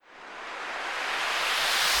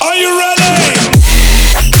Are you ready?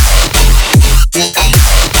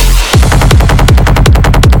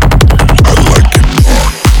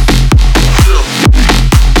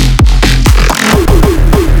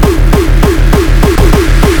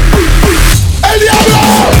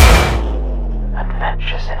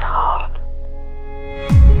 Adventures in Hard.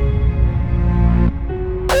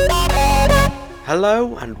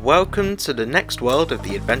 Hello and welcome to the next world of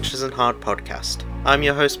the Adventures in Hard podcast. I'm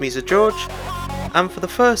your host Misa George, and for the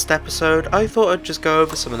first episode I thought I'd just go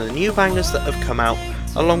over some of the new bangers that have come out,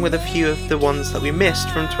 along with a few of the ones that we missed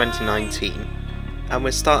from 2019. And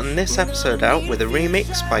we're starting this episode out with a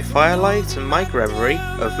remix by Firelite and Mike Reverie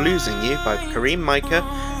of Losing You by Karim, Mika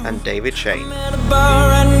and David Shane. At a bar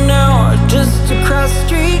right now, just across the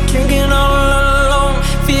street, drinking all alone,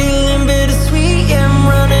 feeling bittersweet. Yeah, I'm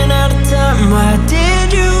running out of time. Why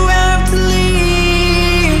did you have to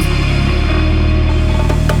leave?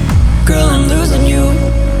 Girl, I'm losing you.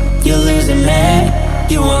 You're losing me.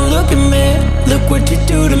 You won't look at me. Look what you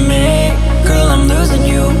do to me. Girl, I'm losing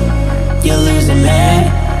you. You're losing me.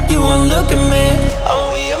 You won't look at me.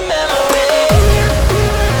 Oh, we a memory.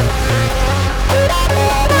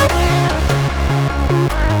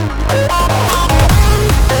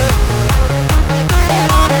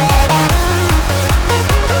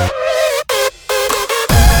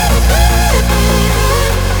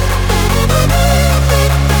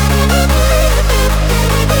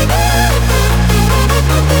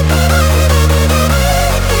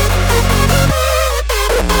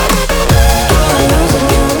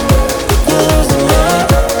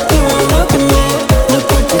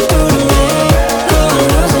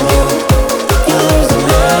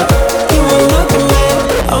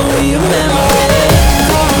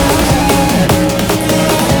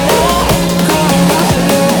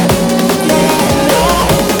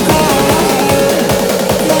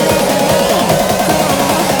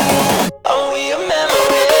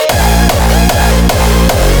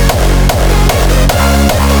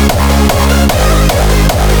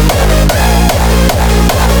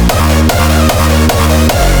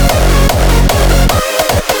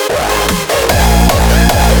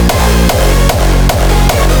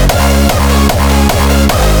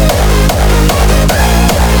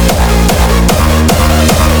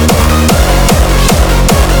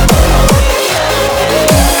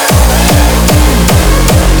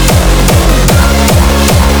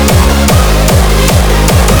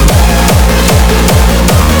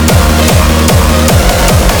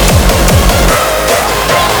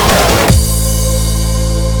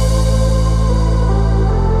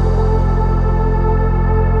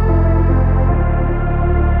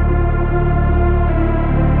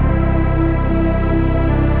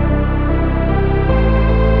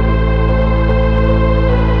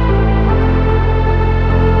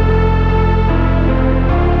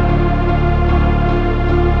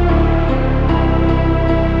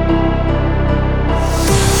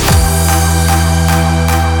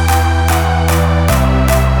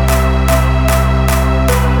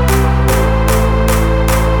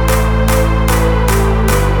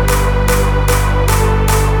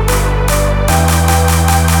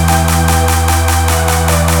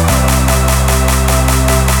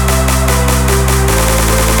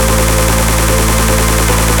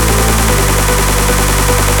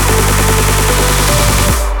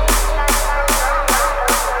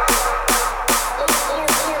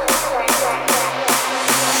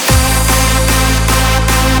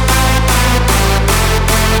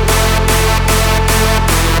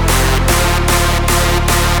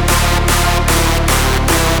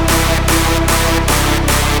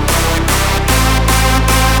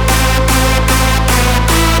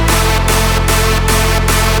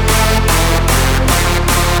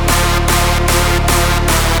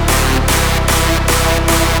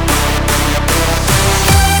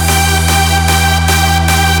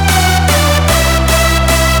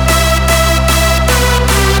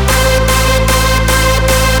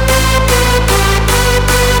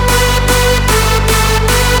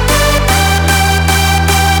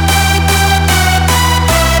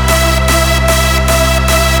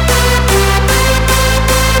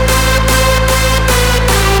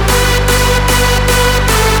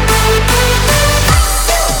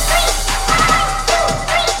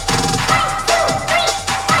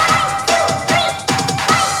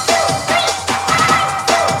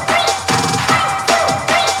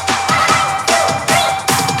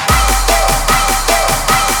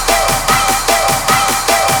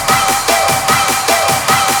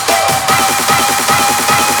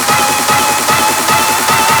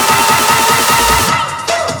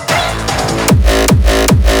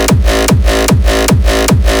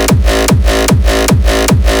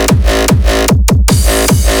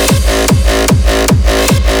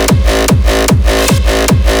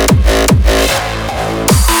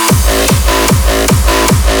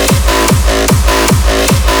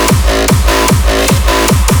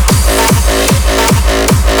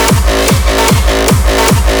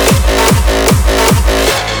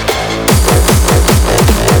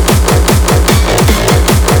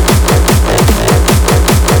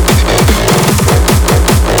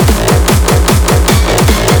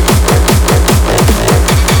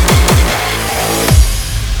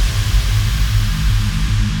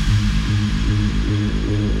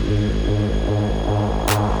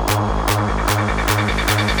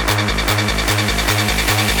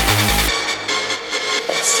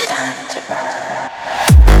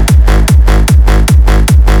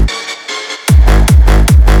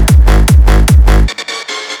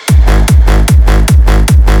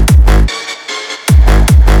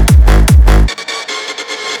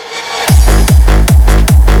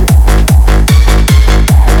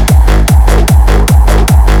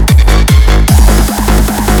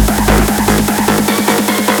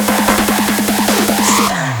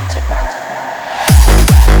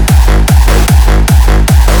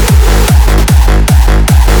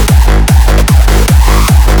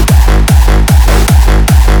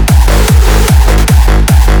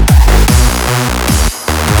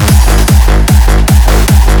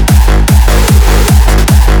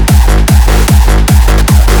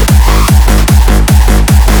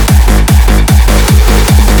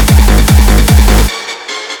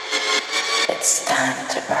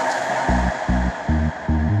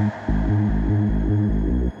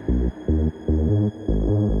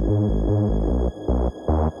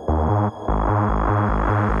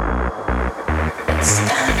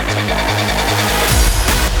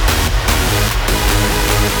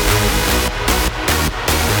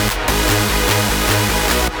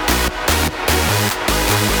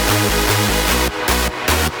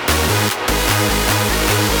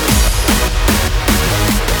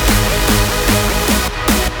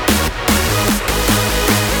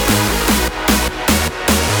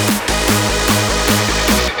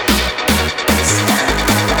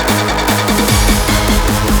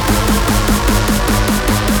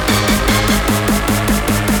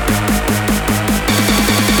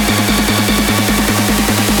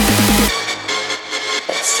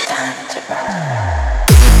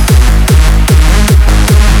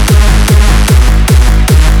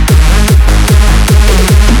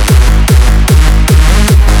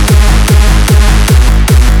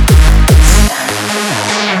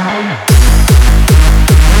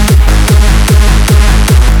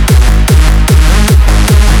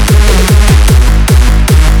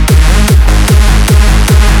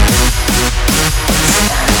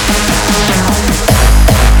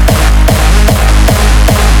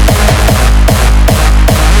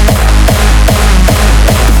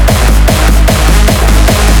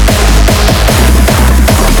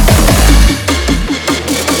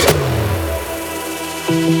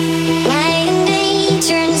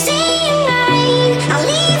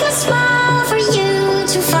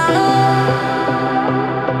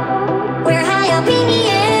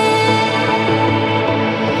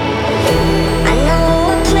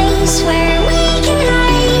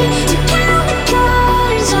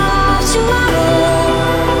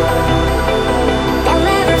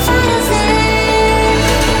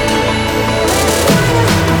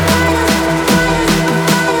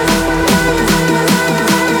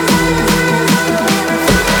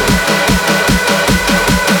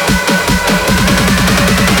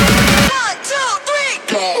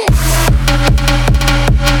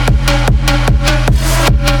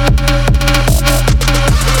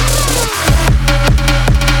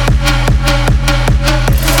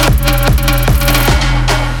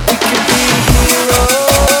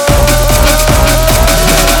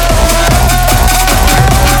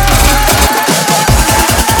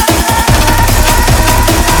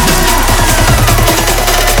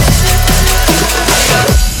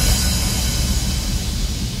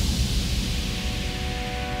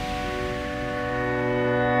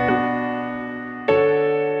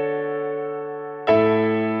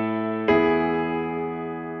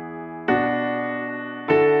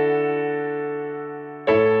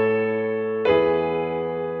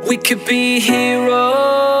 We could be heroes,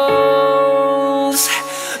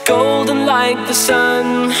 golden like the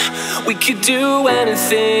sun. We could do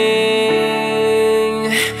anything.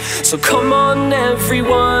 So come on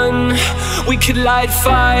everyone, we could light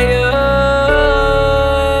fires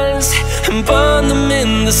and burn them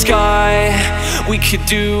in the sky. We could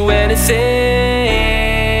do anything,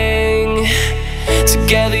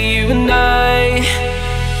 together you and I.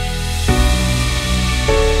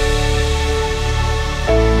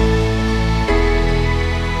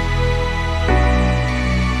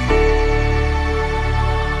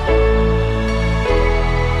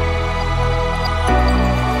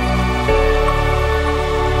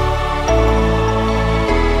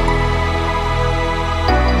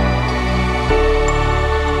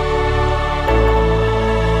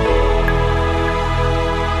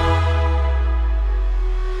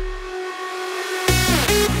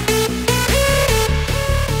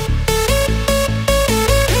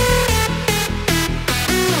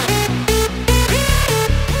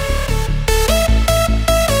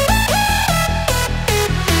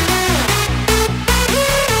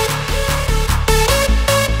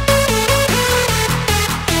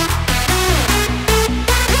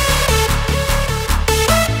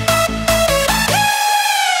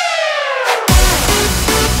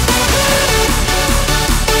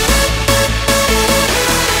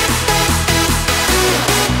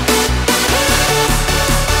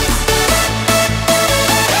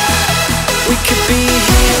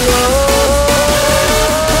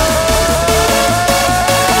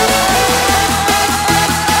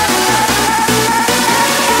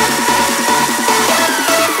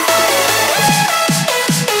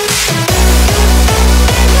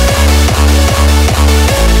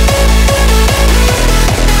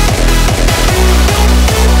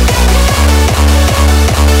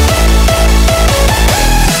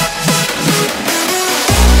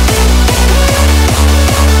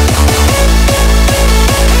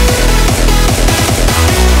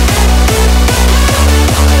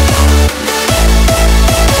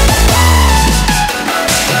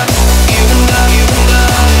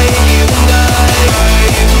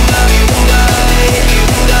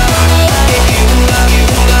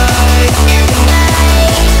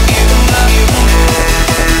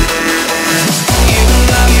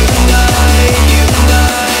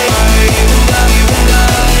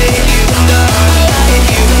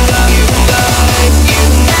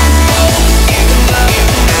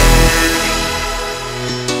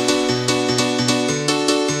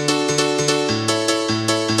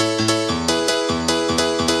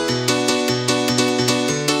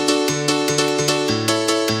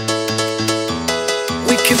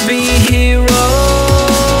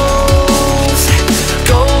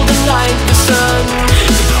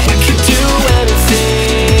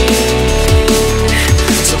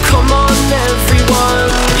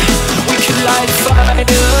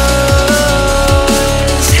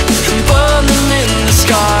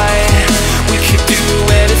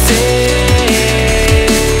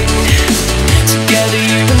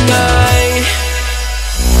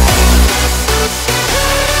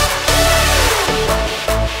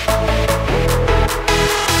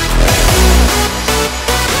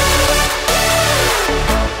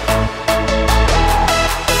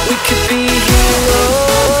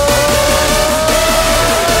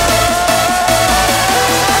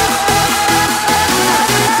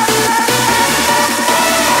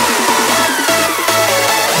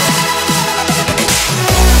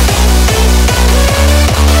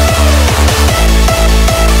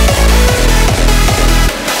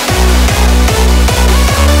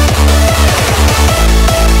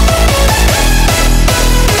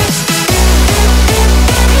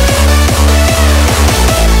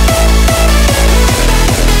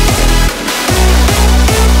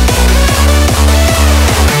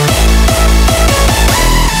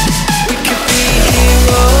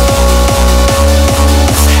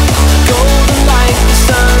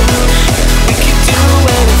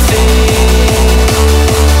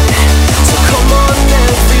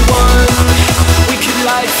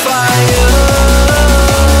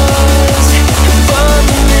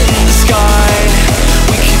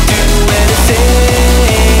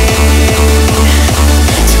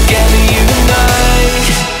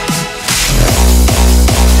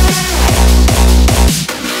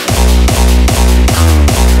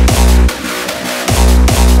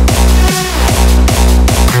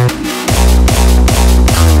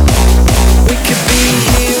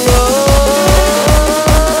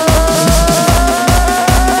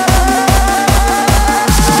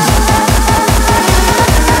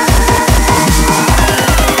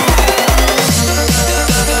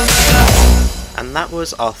 that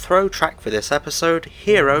was our throw track for this episode,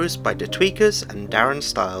 Heroes by Tweekaz and Darren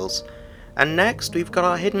Styles. And next we've got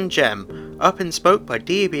our hidden gem, Up in Smoke by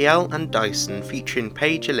DahL and Dyson featuring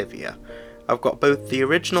Paige-Olivia. I've got both the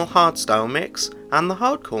original hardstyle mix and the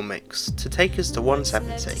hardcore mix to take us to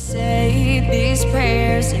 170. Say these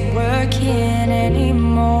prayers ain't working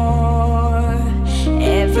anymore.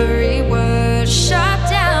 Every word shot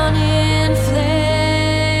down in flames.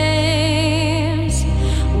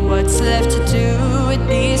 What's left to do with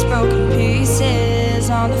these broken pieces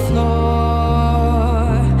on the floor?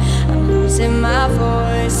 I'm losing my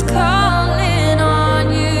voice calling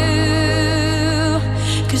on you.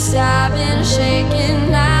 'Cause I've been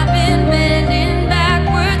shaking, I've been bending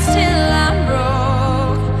backwards till I'm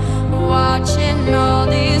broke. Watching all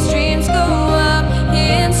these dreams go up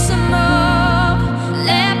in smoke.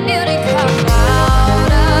 Let beauty come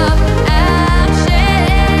out of ashes.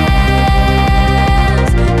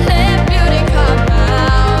 Let beauty come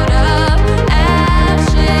out of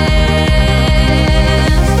ashes.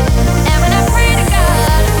 And when I pray to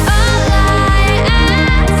God, all I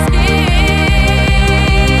ask is,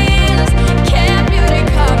 can beauty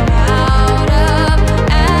come out of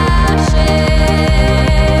ashes?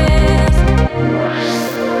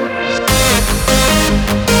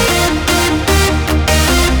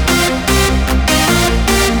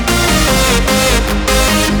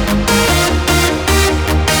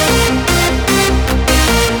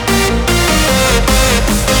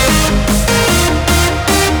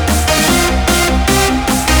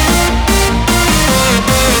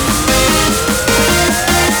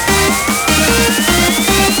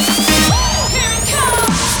 Here it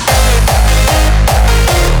comes.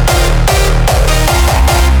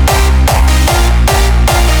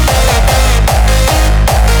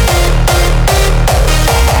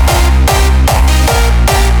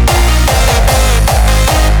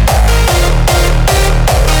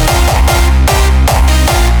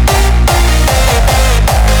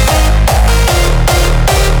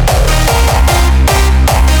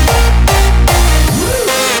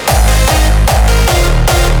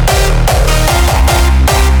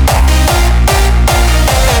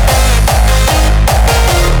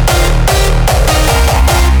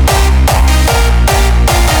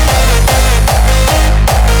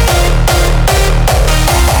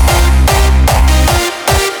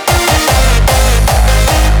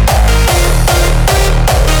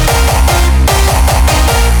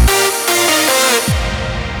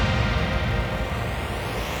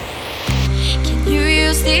 Can you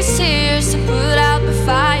use these tears to put out the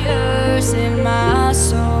fires in my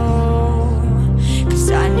soul?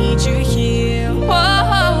 'Cause I need you here. Whoa.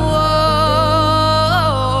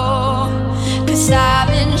 'Cause I've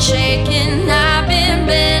been shaking, I've been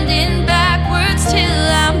bending backwards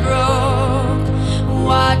till I'm broke.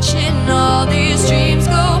 Watching all these dreams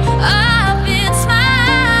go up in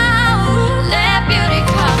smoke. Let beauty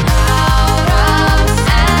come out of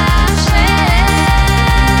ashes.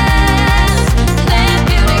 Let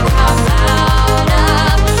beauty come out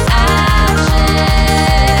of ashes.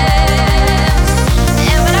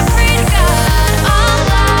 And when I pray to God,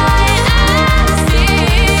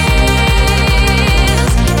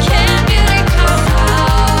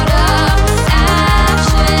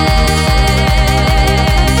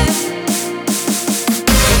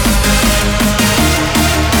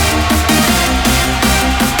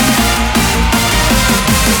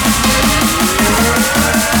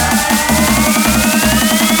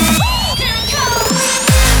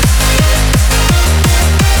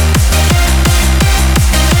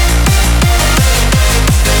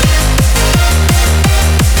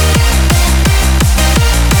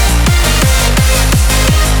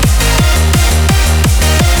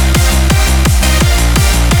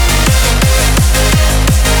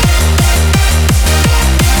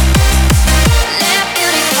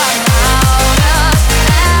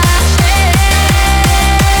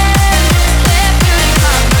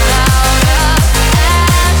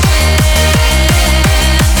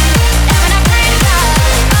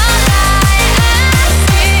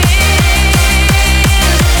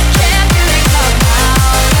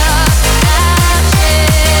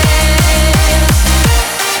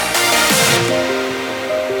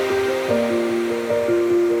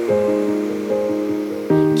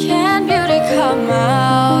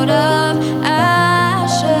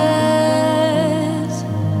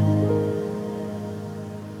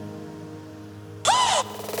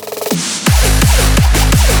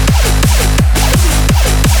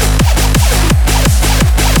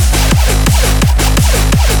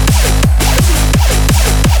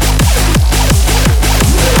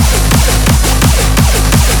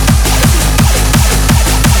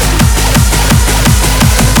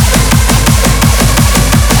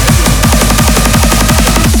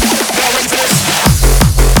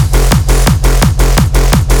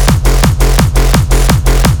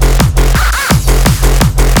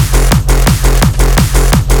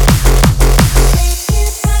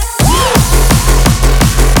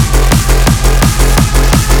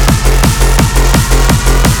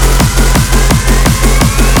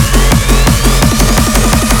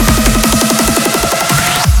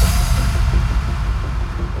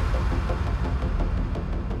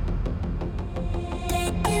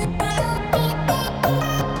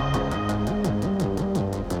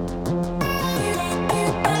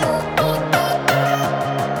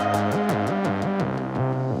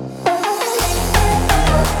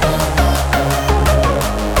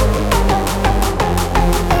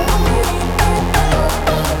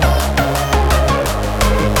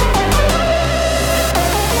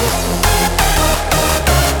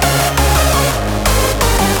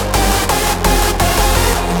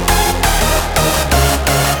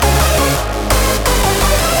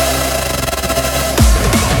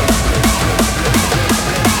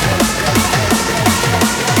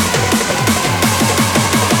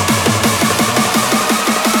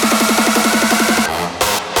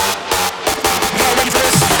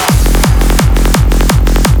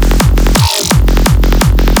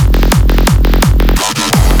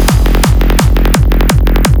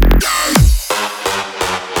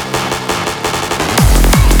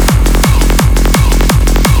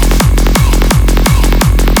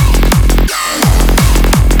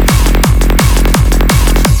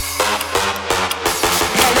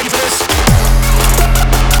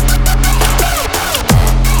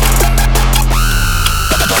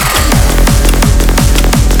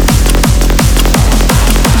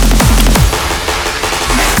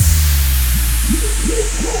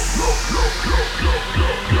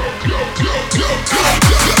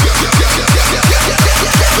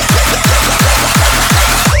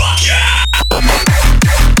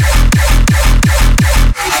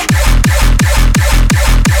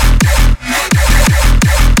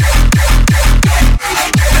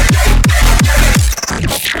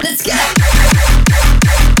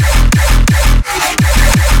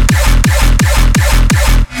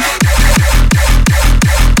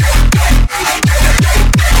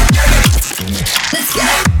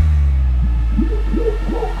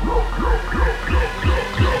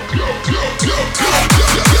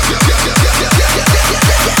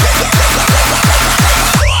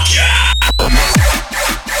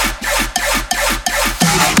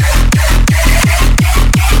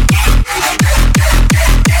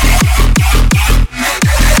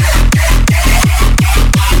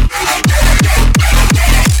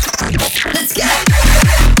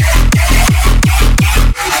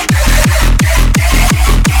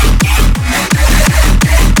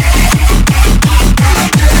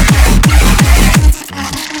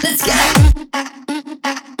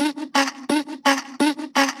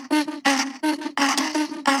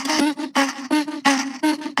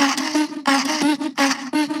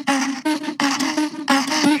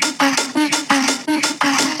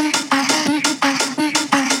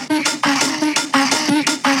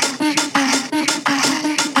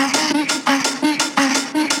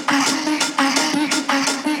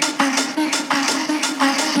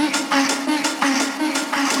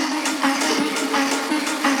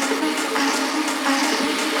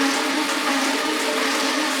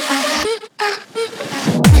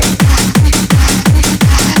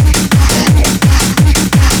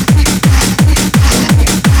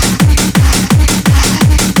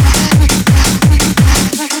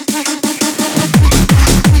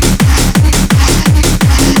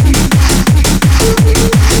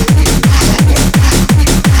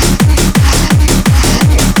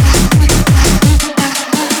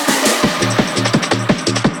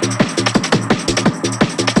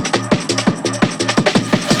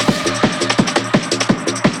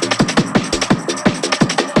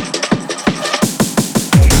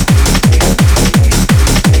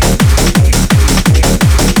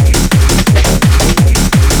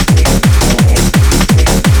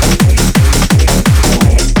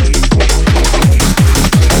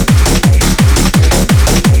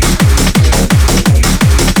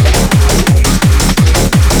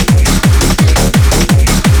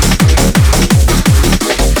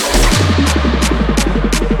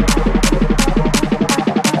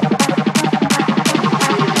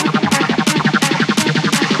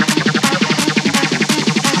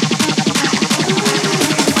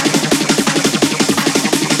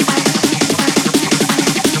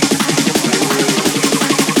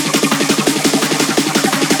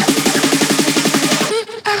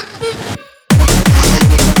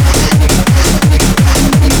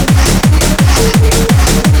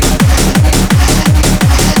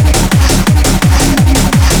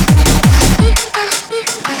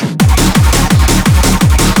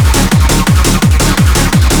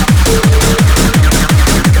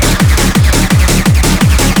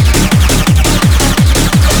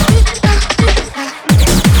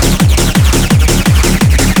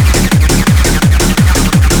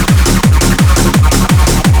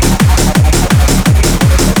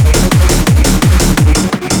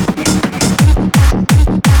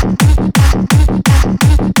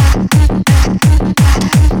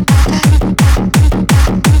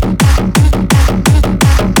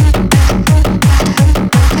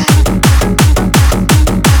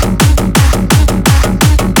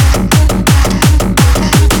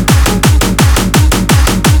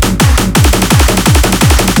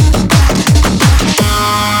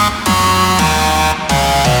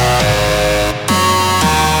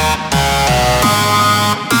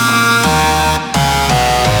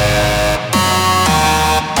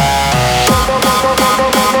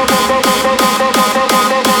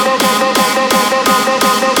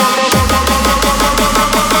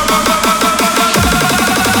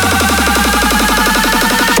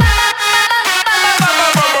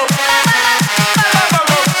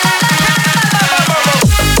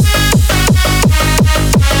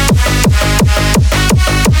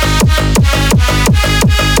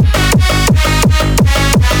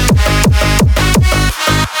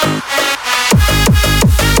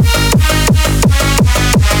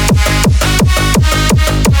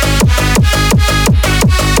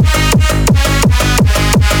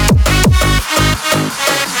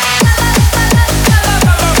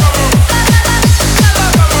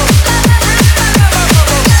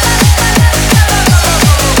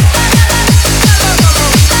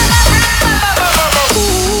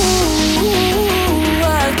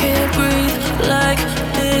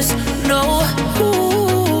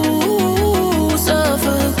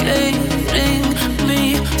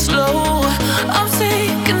 I'm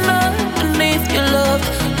sinking underneath your love,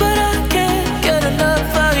 but I can't get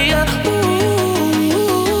enough of you.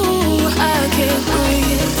 Ooh, I can't breathe.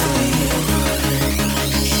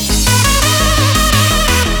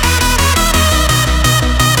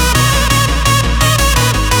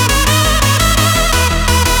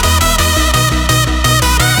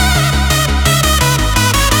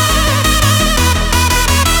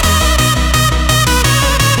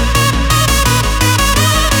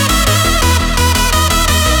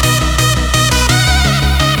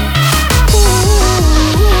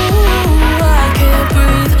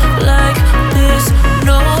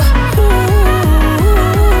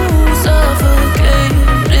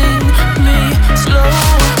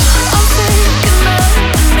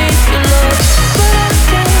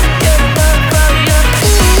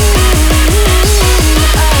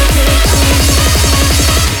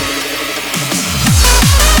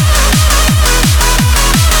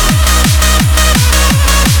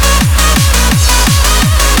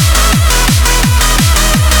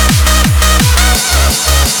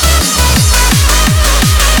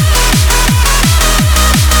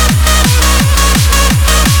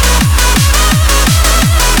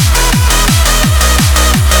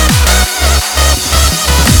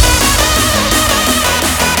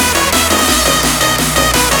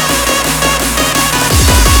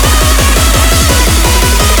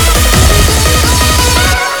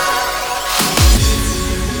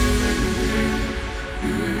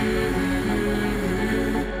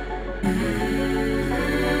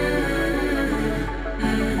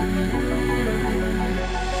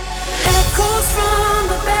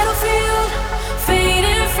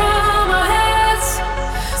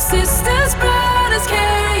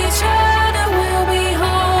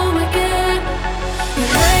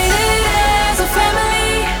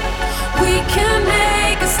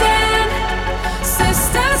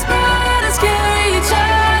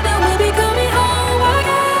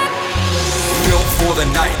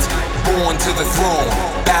 To the throne,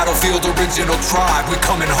 battlefield original tribe, we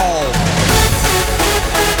coming home.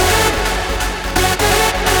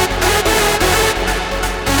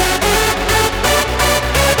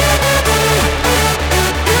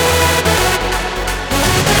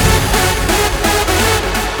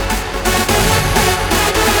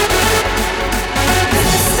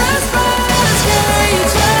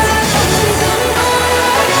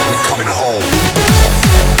 We're coming home.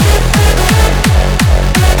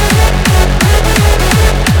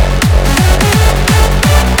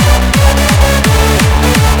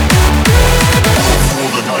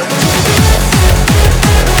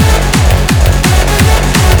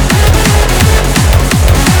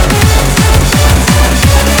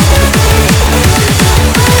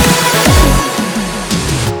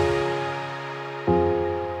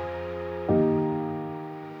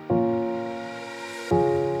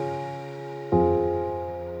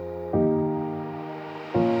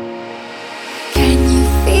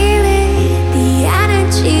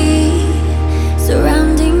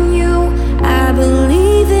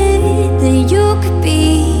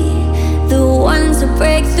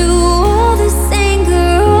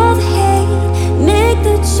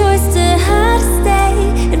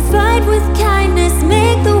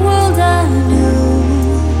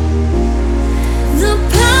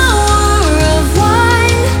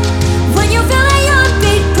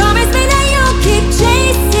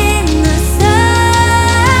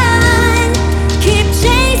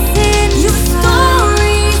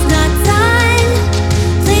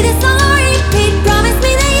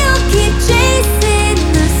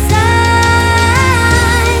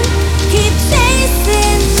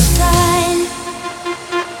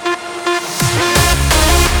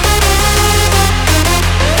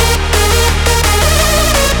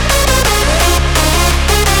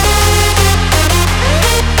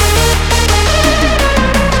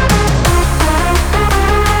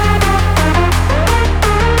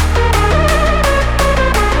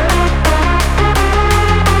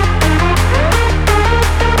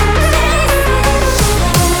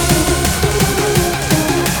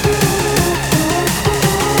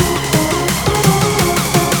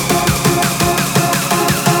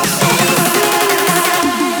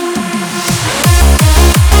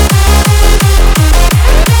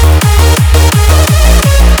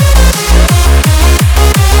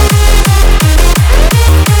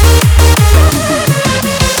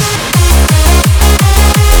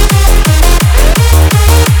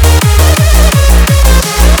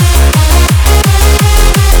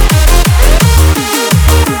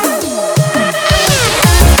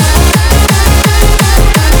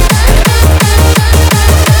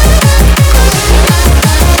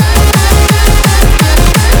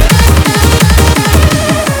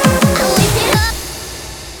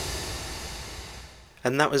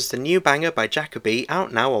 and that was the new banger by Jakka-B,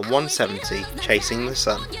 out now on 170, Chasing the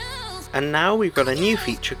Sun. And now we've got a new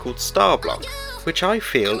feature called Star Block, which I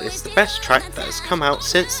feel is the best track that has come out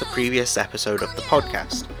since the previous episode of the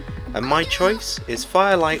podcast. And my choice is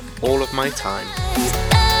Firelite, All of My Time.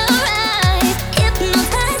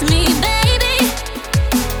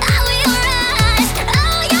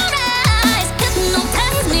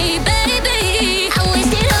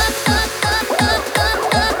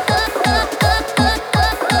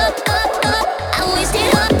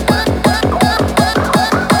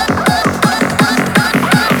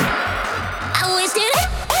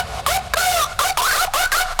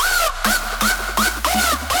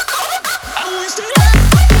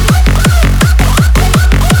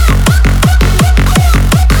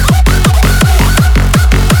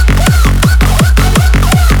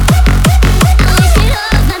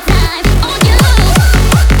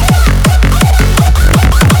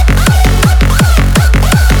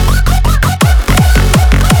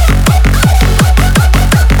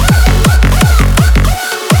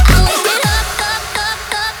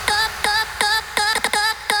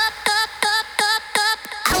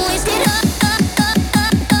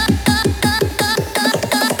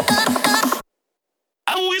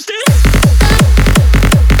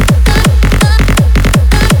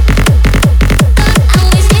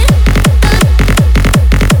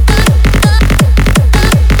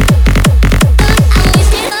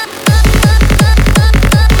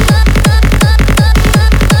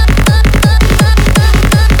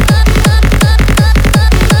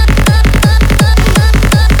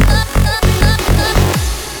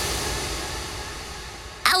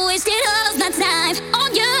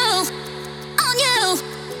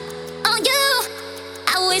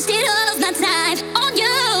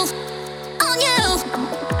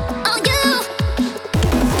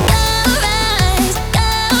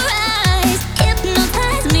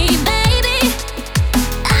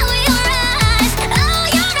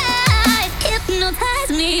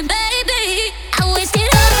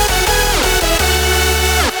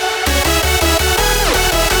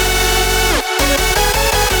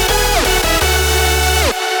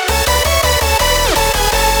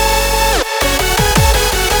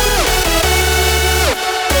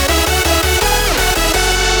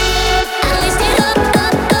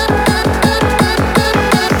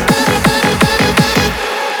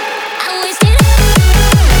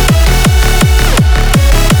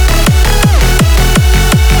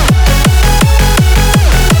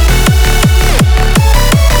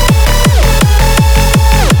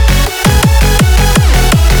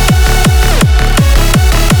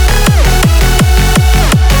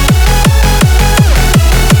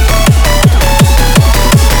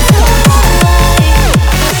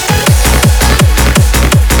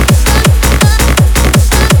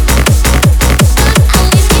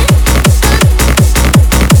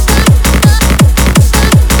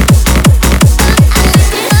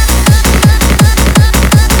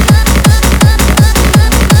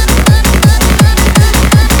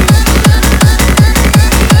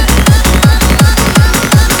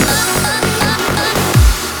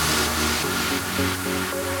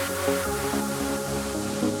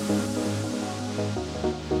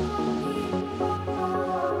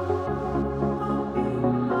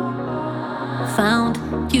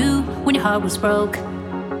 Found you when your heart was broke.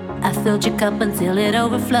 I filled your cup until it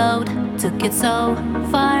overflowed. Took it so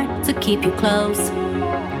far to keep you close.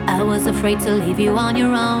 I was afraid to leave you on your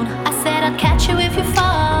own. I said I'd catch you if you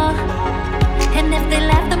fall, and if they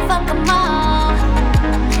laugh, then fuck them all.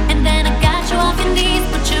 And then I got you off your knees,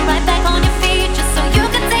 put you right back on your feet, just so you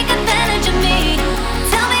could take advantage of me.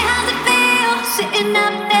 Tell me how's it feel, sitting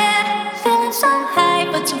up there, feeling so high,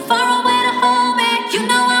 but too far away to hold me. You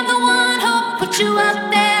know I'm the one who put you up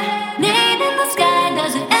there. Name in the sky,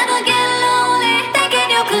 does it ever get lonely? Thinking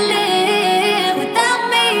you could live without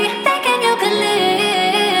me, thinking you could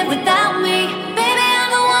live without me. Baby, I'm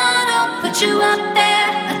the one who put you up there.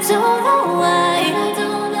 I don't know why.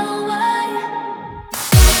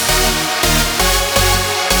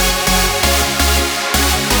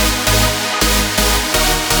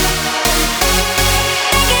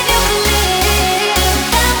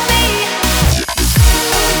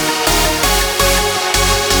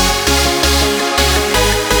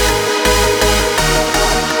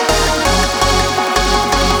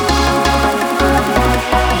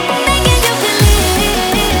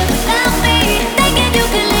 Thinking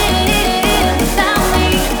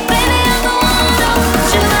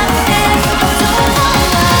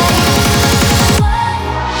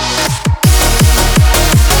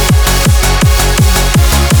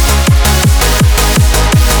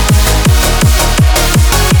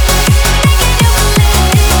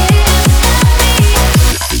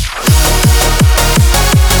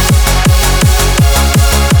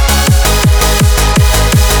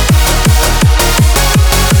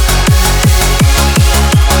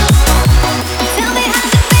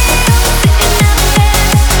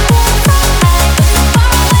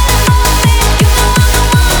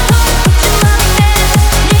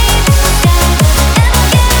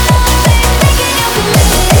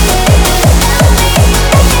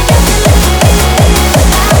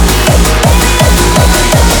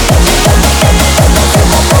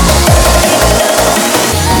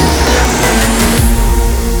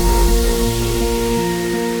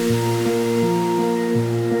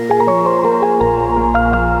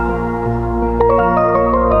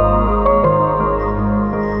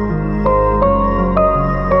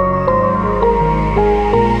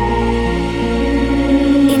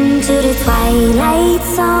Twilight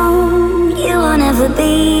Zone, you will never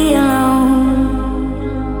be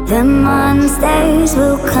alone. The monsters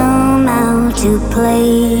will come out to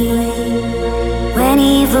play. When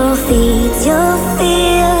evil feeds your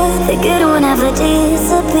fear, the good will never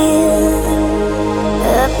disappear.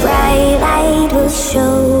 A bright light will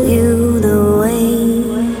show you the way.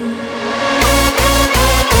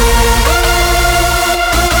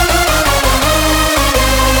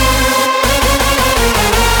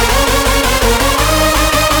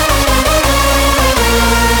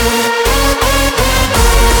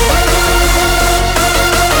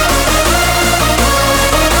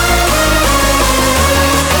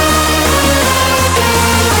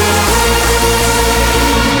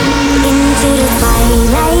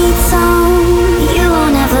 Twilight Zone, you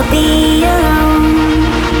will never be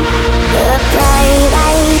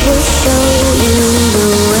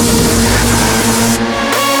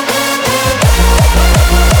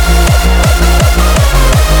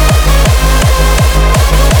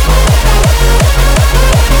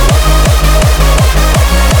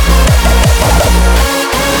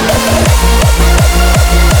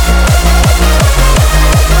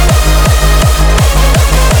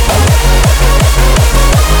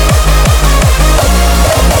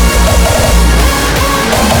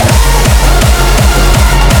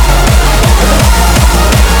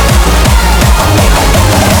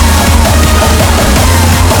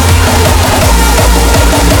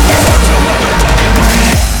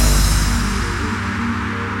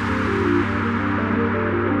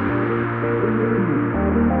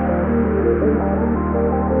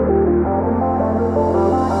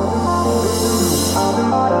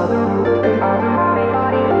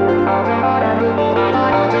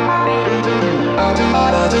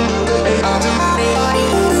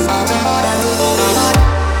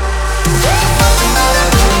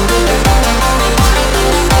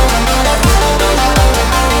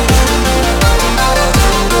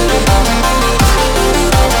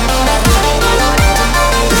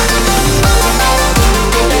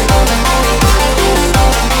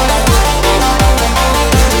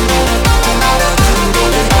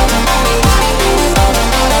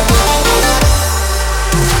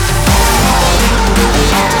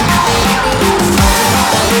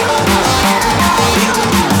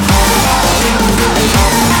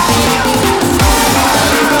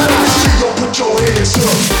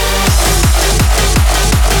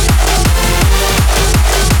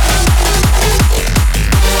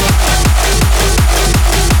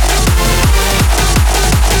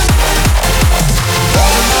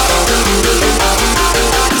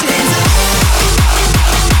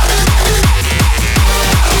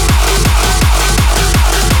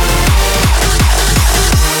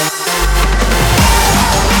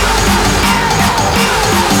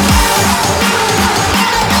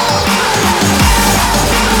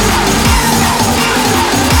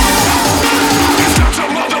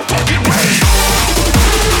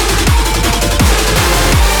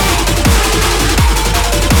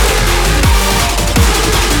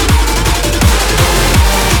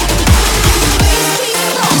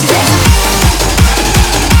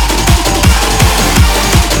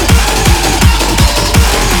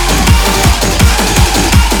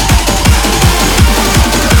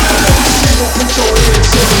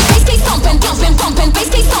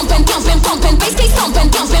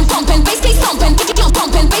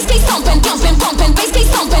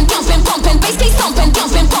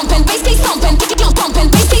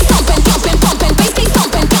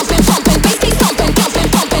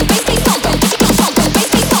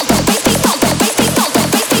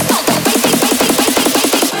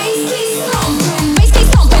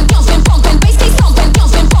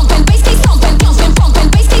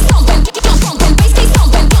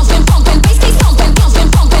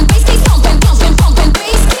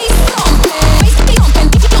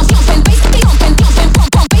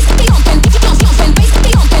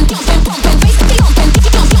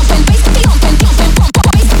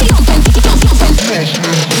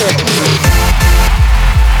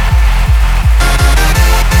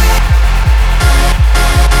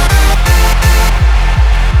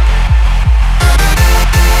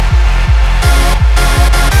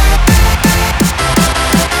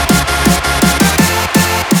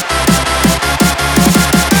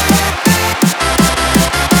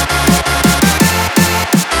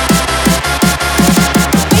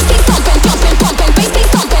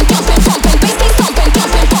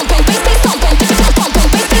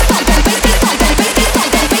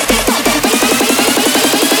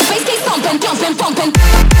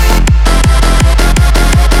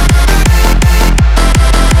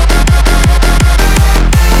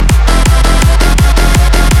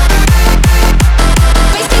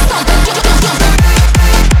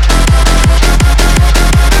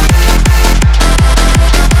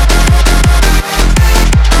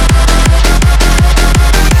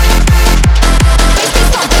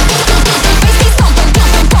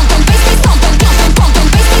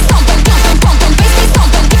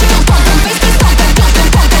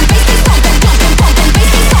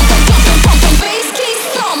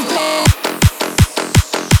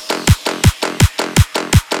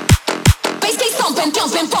bass keeps thumping,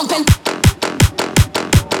 jumping, pumping.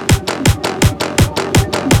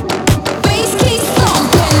 Bass keeps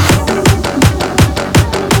thumping.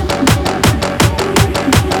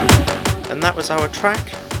 And that was our track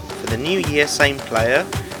for the new year, same player,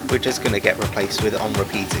 which is going to get replaced with On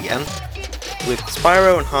Repeat again, with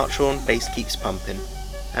Spyro and Hartshorn, Bass Keeps Pumping.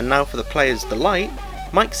 And now for the player's delight,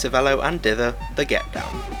 Mike Civello and Dither, The Get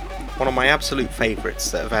Down. One of my absolute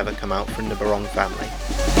favourites that have ever come out from the Barong family.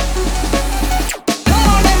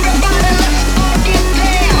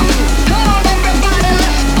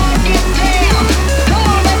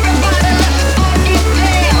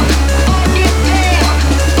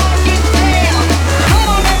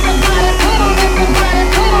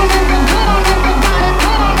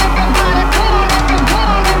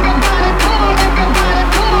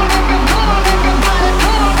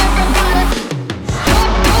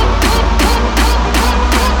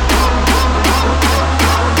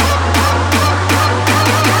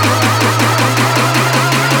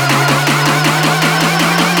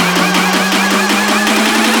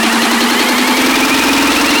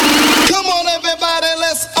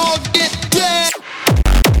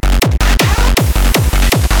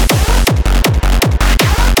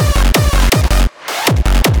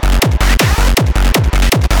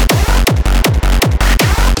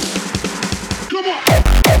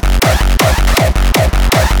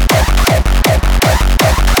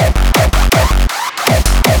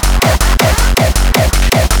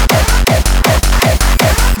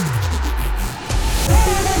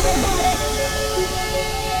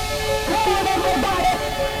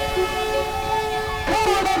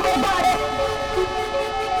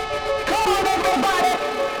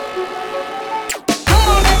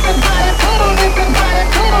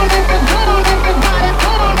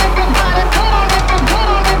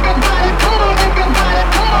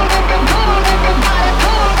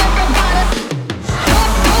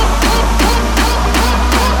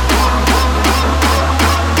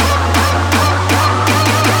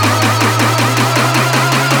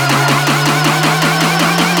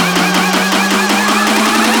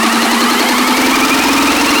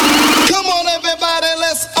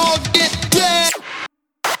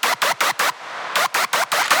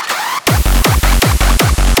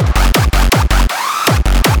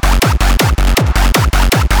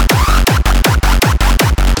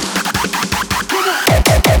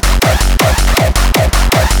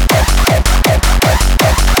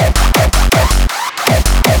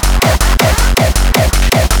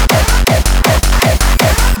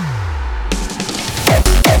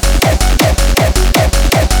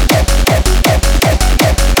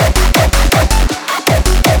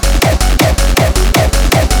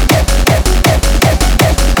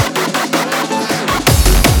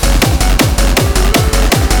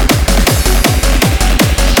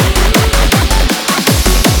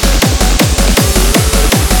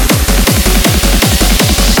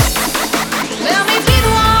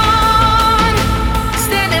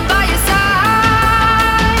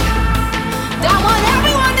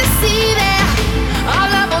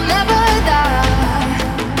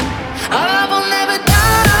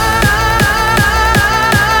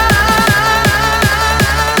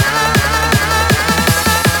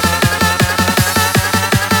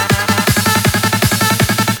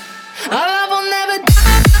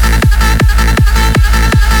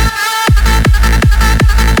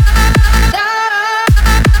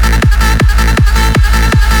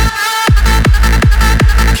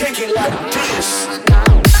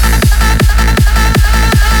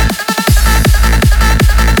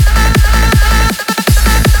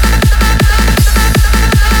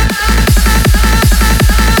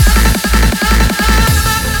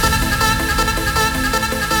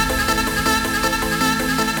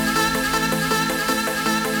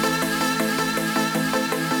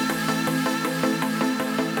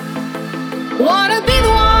 Wanna be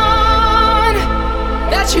the one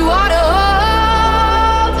that you ought to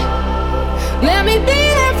hold. Let me be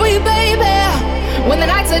there for you, baby, when the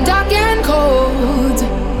nights are dark and cold.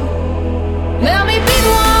 Let me be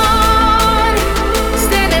the one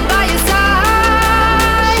standing by your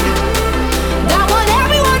side. I want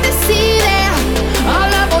everyone to see that our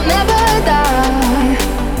love will never die.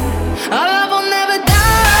 Our love will never die.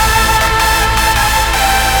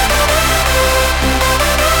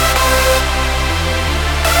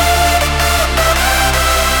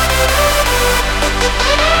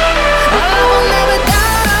 Our love will never die.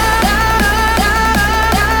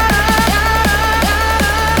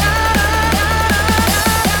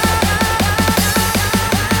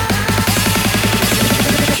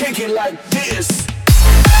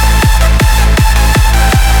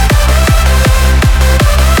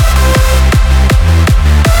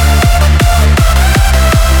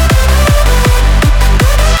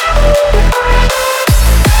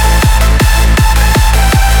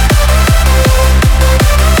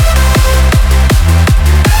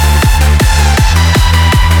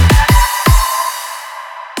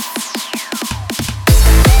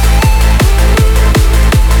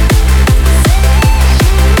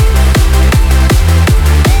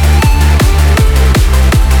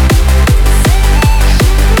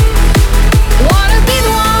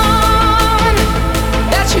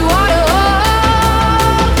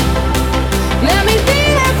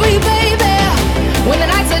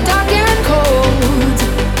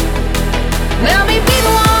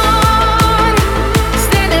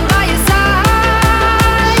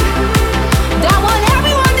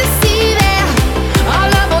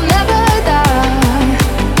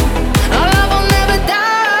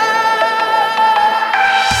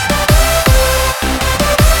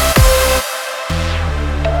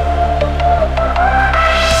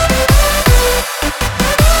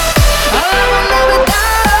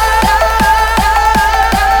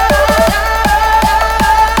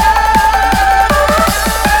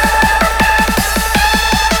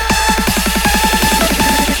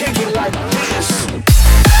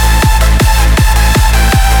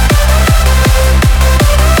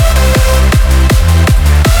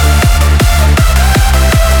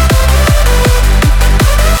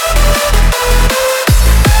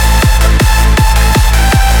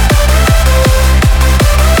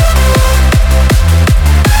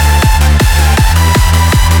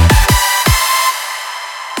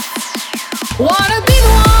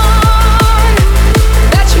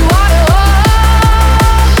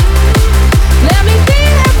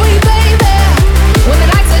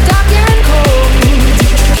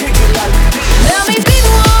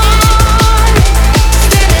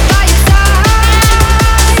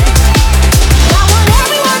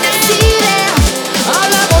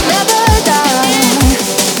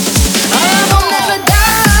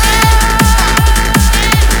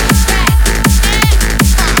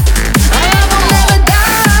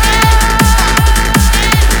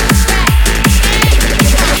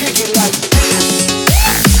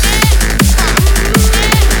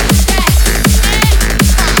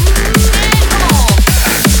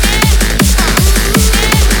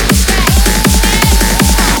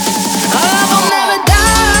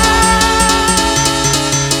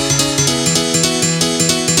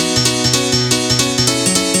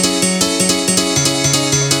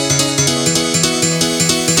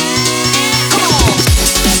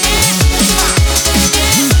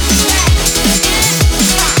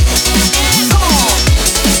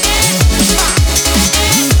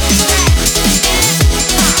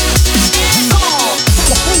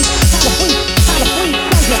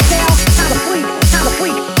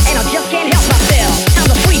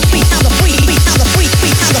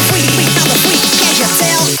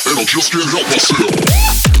 just can't help myself.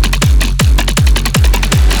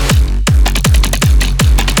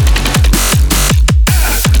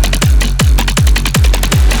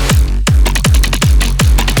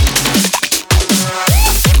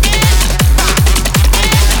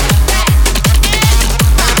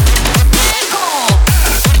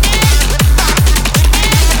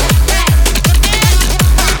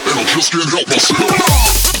 Just can't help myself.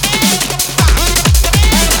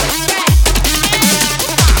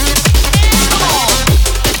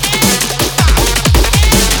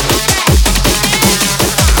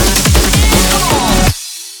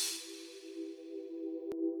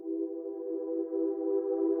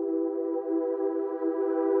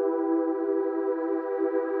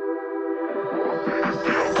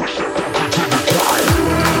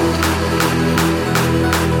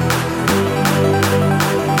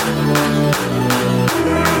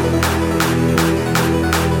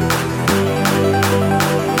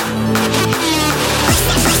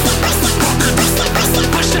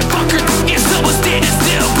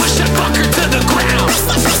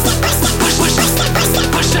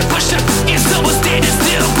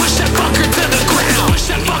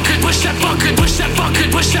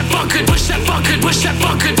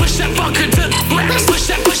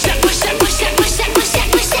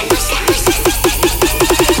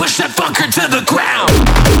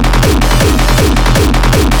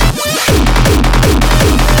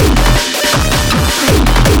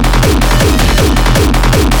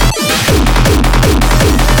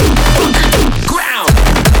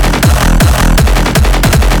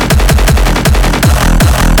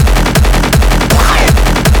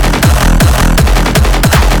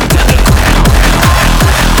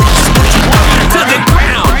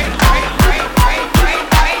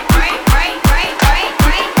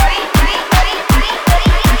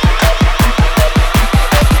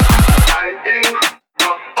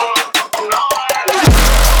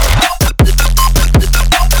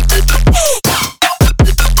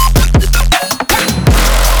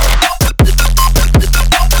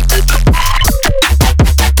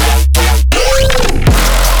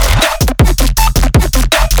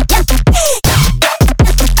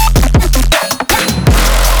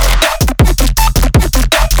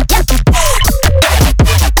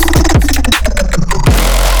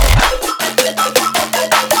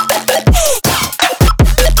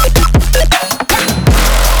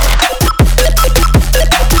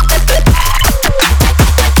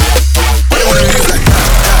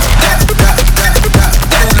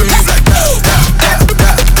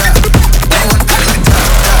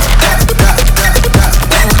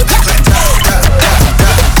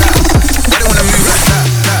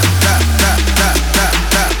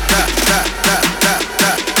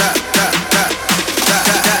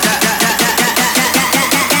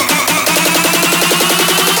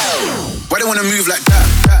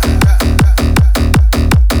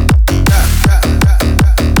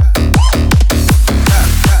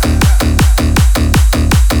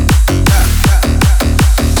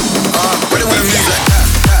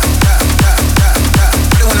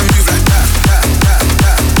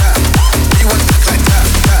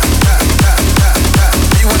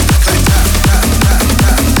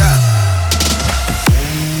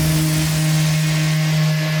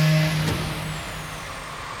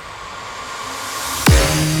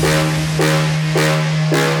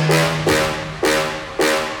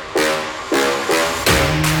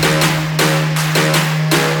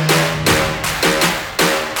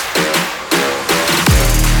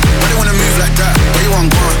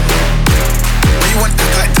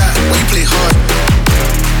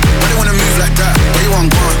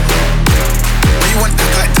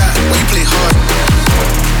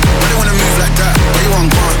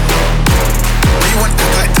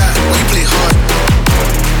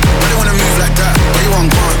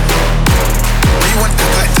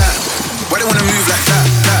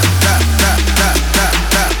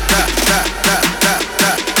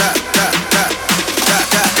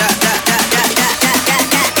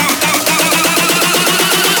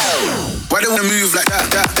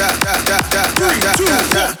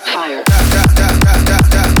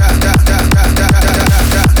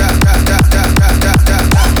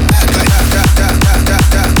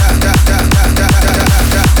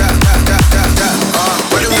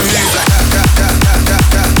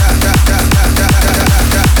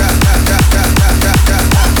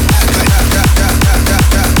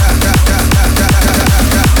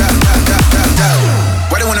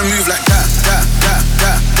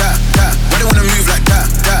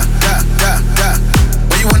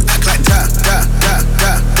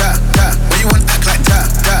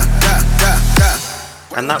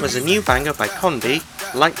 And that was a new banger by Condi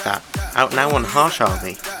Like That, out now on Harsh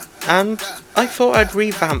Army. And I thought I'd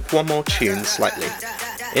revamp one more tune slightly,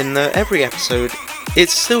 in that every episode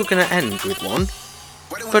it's still going to end with one,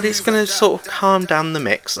 but it's going to sort of calm down the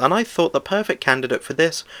mix, and I thought the perfect candidate for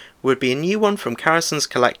this would be a new one from Karison's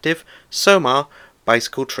collective, Somar,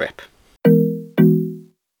 Bicycle Trip.